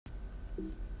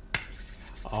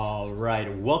All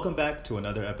right, welcome back to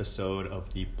another episode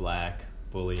of the Black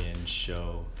Bullion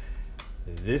Show.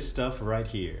 This stuff right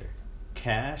here,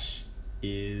 cash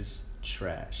is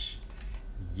trash.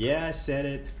 Yeah, I said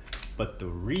it, but the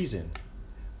reason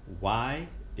why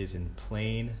is in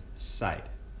plain sight,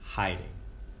 hiding.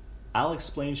 I'll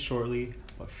explain shortly,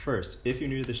 but first, if you're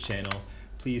new to this channel,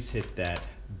 please hit that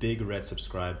big red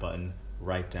subscribe button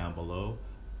right down below.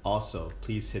 Also,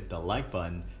 please hit the like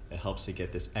button. It helps to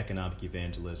get this economic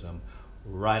evangelism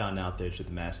right on out there to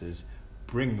the masses,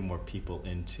 bringing more people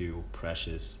into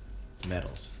precious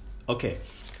metals. Okay,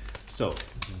 so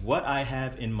what I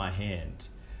have in my hand,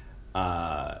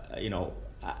 I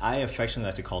affectionately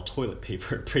like to call toilet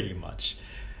paper pretty much.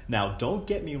 Now, don't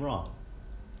get me wrong.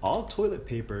 All toilet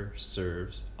paper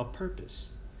serves a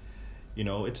purpose.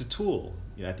 It's a tool,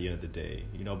 at the end of the day,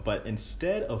 but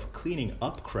instead of cleaning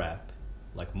up crap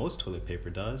like most toilet paper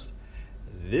does,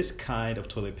 this kind of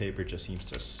toilet paper just seems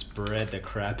to spread the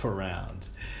crap around.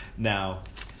 Now,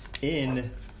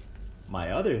 in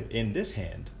this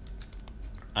hand,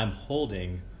 I'm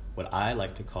holding what I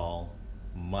like to call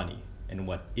money, and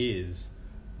what is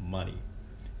money.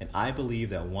 And I believe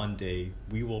that one day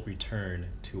we will return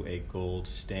to a gold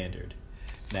standard.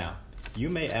 Now, you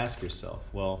may ask yourself,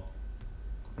 well,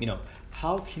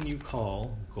 how can you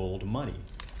call gold money?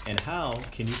 And how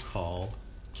can you call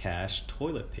cash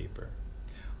toilet paper?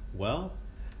 Well,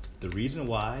 the reason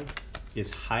why is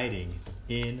hiding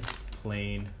in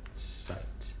plain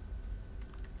sight.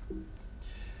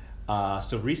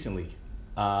 So recently,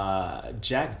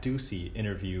 Jack Ducey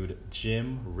interviewed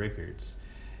Jim Rickards,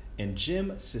 and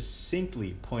Jim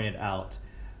succinctly pointed out,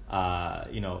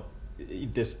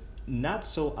 this not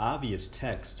so obvious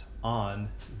text on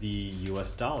the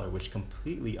US dollar, which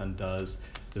completely undoes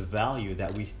the value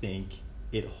that we think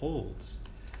it holds.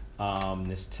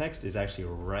 This text is actually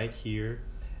right here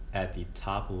at the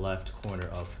top left corner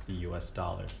of the US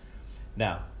dollar.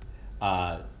 Now,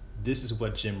 this is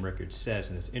what Jim Rickards says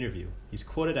in this interview. He's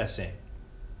quoted as saying,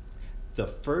 "The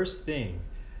first thing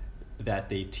that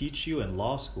they teach you in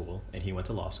law school," and he went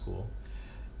to law school,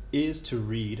 "is to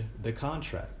read the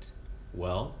contract.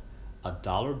 Well, a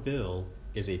dollar bill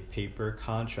is a paper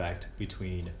contract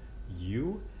between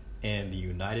you and the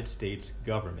United States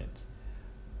government.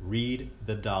 Read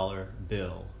the dollar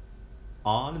bill.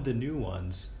 On the new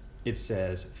ones, it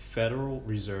says Federal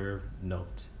Reserve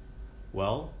note.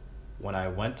 Well, when I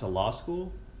went to law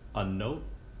school, a note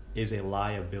is a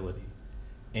liability.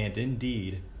 And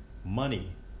indeed,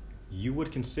 money, you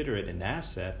would consider it an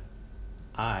asset.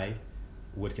 I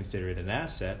would consider it an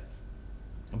asset.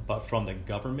 But from the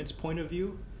government's point of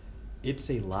view, it's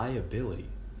a liability.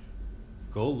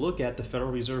 Go look at the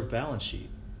Federal Reserve balance sheet.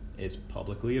 It's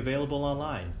publicly available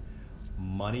online.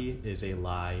 Money is a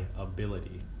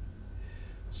liability."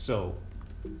 So,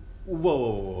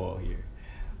 whoa here.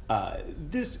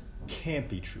 This can't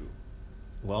be true.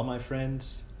 Well, my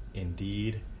friends,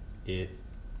 indeed it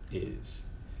is.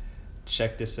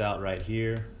 Check this out right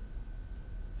here.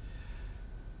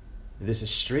 This is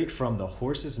straight from the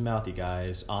horse's mouth, you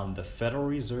guys, on the Federal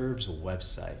Reserve's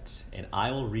website. And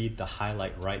I will read the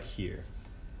highlight right here.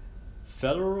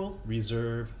 Federal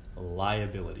Reserve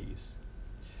liabilities.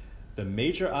 The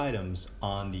major items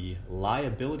on the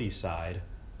liability side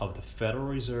of the Federal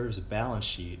Reserve's balance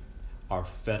sheet are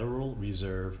Federal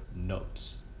Reserve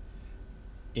notes.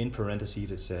 In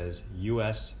parentheses, it says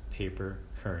U.S. paper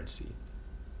currency.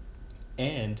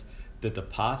 And the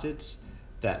deposits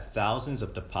that thousands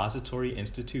of depository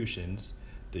institutions,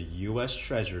 the U.S.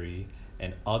 Treasury,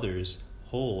 and others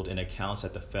hold in accounts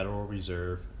at the Federal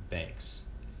Reserve banks.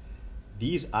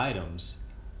 These items,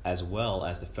 as well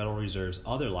as the Federal Reserve's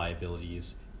other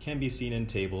liabilities, can be seen in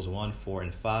tables 1, 4,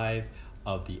 and 5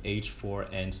 of the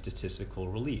H4N statistical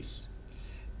release.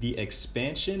 The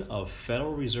expansion of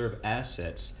Federal Reserve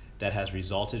assets that has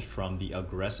resulted from the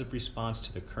aggressive response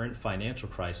to the current financial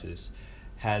crisis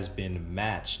has been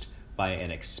matched by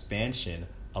an expansion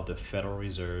of the Federal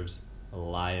Reserve's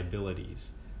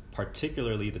liabilities,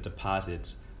 particularly the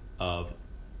deposits of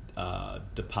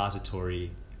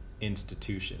depository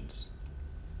institutions.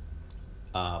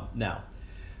 Now,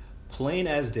 plain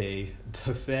as day,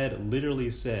 the Fed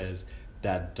literally says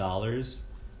that dollars,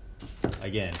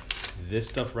 again, this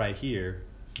stuff right here,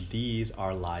 these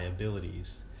are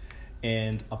liabilities.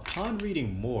 And upon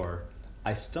reading more,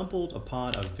 I stumbled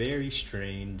upon a very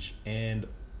strange and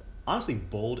honestly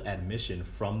bold admission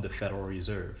from the Federal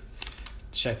Reserve.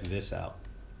 Check this out.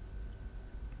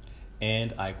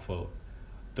 And I quote,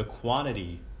 "The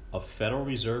quantity of Federal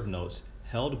Reserve notes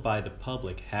held by the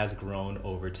public has grown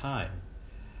over time.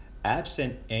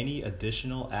 Absent any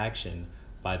additional action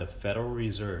by the Federal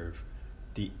Reserve,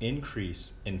 the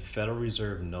increase in Federal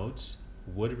Reserve notes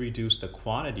would reduce the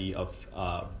quantity of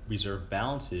reserve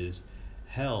balances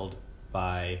held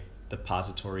by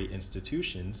depository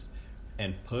institutions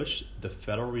and push the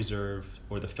Federal Reserve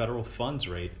or the federal funds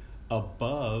rate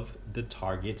above the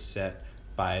target set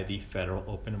by the Federal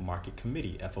Open Market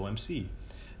Committee, FOMC.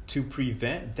 To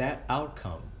prevent that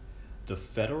outcome, the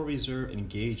Federal Reserve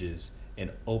engages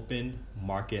in open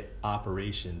market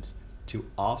operations to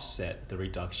offset the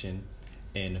reduction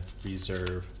in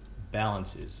reserve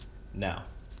balances. Now,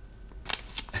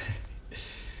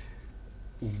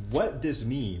 what this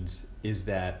means is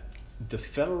that the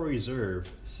Federal Reserve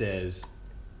says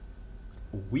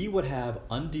we would have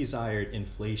undesired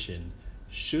inflation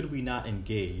should we not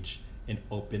engage in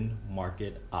open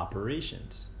market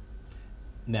operations.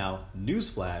 Now,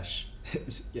 newsflash,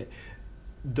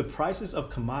 the prices of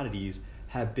commodities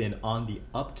have been on the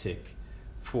uptick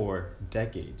for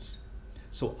decades.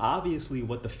 So obviously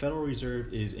what the Federal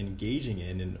Reserve is engaging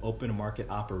in open market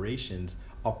operations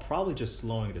are probably just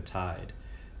slowing the tide.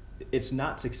 It's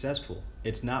not successful.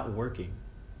 It's not working.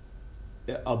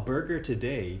 A burger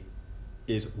today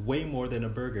is way more than a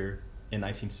burger in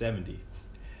 1970.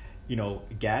 You know,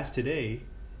 gas today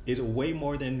is way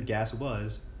more than gas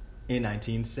was in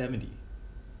 1970.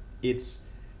 It's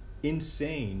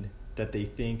insane that they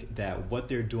think that what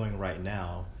they're doing right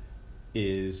now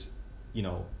is,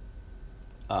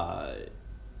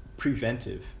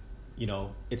 preventive.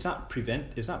 It's not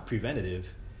preventative.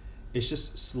 It's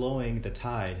just slowing the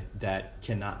tide that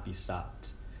cannot be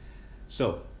stopped.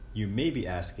 So you may be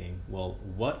asking, well,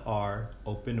 what are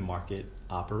open market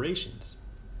operations?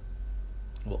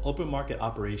 Well, open market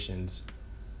operations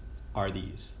are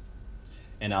these,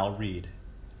 and I'll read.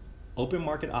 Open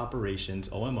market operations,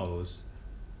 OMOs,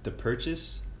 the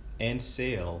purchase and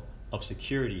sale of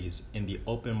securities in the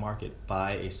open market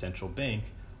by a central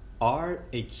bank, are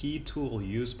a key tool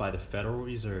used by the Federal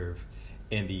Reserve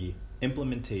in the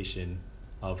implementation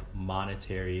of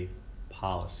monetary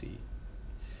policy.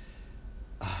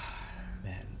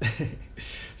 Man.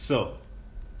 So,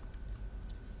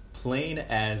 plain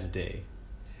as day.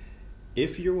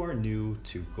 If you are new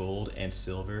to gold and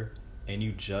silver and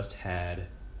you just had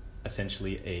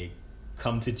essentially a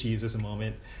come to Jesus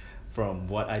moment from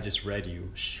what I just read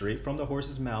you straight from the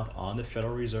horse's mouth on the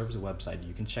Federal Reserve's website,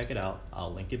 you can check it out.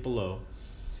 I'll link it below.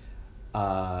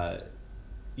 The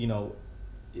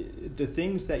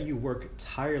things that you work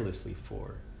tirelessly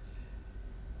for,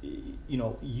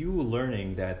 you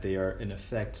learning that they are in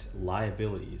effect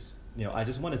liabilities. I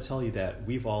just want to tell you that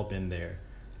we've all been there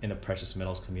in the precious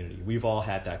metals community. We've all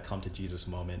had that come to Jesus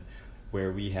moment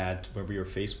where we were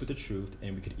faced with the truth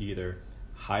and we could either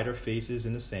hide our faces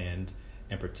in the sand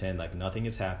and pretend like nothing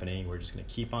is happening, we're just going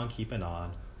to keep on keeping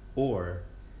on, or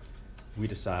we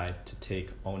decide to take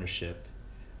ownership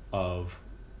of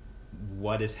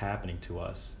what is happening to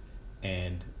us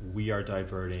and we are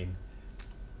diverting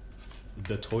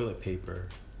the toilet paper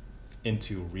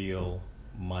into real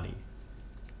money.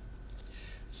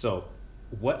 So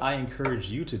what I encourage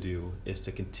you to do is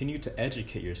to continue to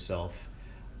educate yourself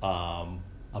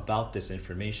about this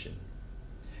information.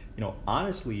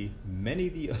 Honestly,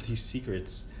 many of these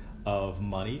secrets of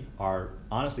money are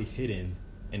honestly hidden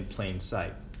in plain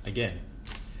sight. Again,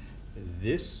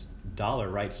 this dollar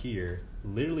right here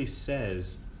literally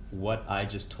says what I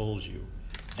just told you.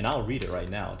 And I'll read it right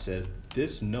now. It says,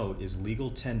 this note is legal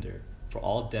tender for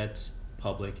all debts,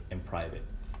 public and private.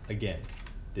 Again,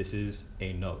 this is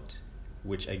a note,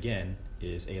 which again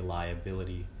is a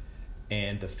liability,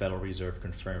 and the Federal Reserve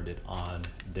confirmed it on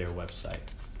their website.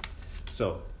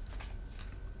 So,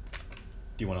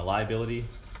 do you want a liability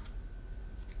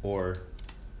or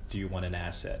do you want an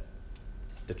asset?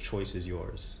 The choice is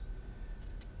yours.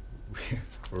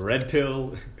 Red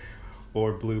pill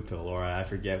or blue pill, or I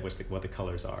forget what the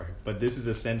colors are. But this is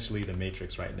essentially the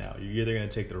matrix right now. You're either going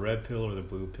to take the red pill or the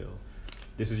blue pill.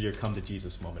 This is your come to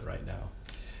Jesus moment right now.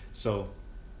 So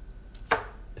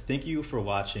thank you for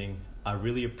watching. I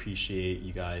really appreciate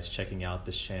you guys checking out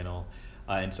this channel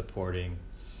and supporting.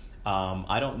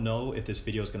 I don't know if this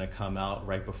video is going to come out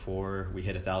right before we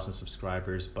hit 1,000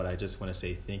 subscribers, but I just want to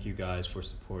say thank you guys for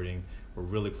supporting. We're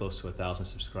really close to 1,000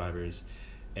 subscribers.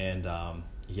 And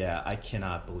I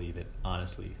cannot believe it,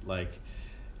 honestly. Like,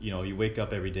 you wake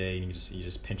up every day and you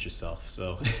just pinch yourself.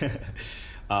 So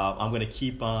I'm going to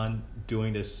keep on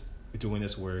doing this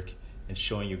work and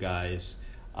showing you guys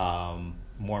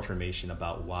more information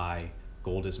about why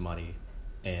gold is money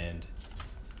and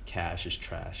cash is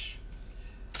trash.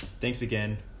 Thanks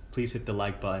again. Please hit the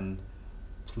like button.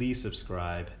 Please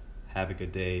subscribe. Have a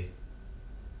good day.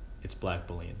 It's Black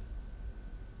Bullion.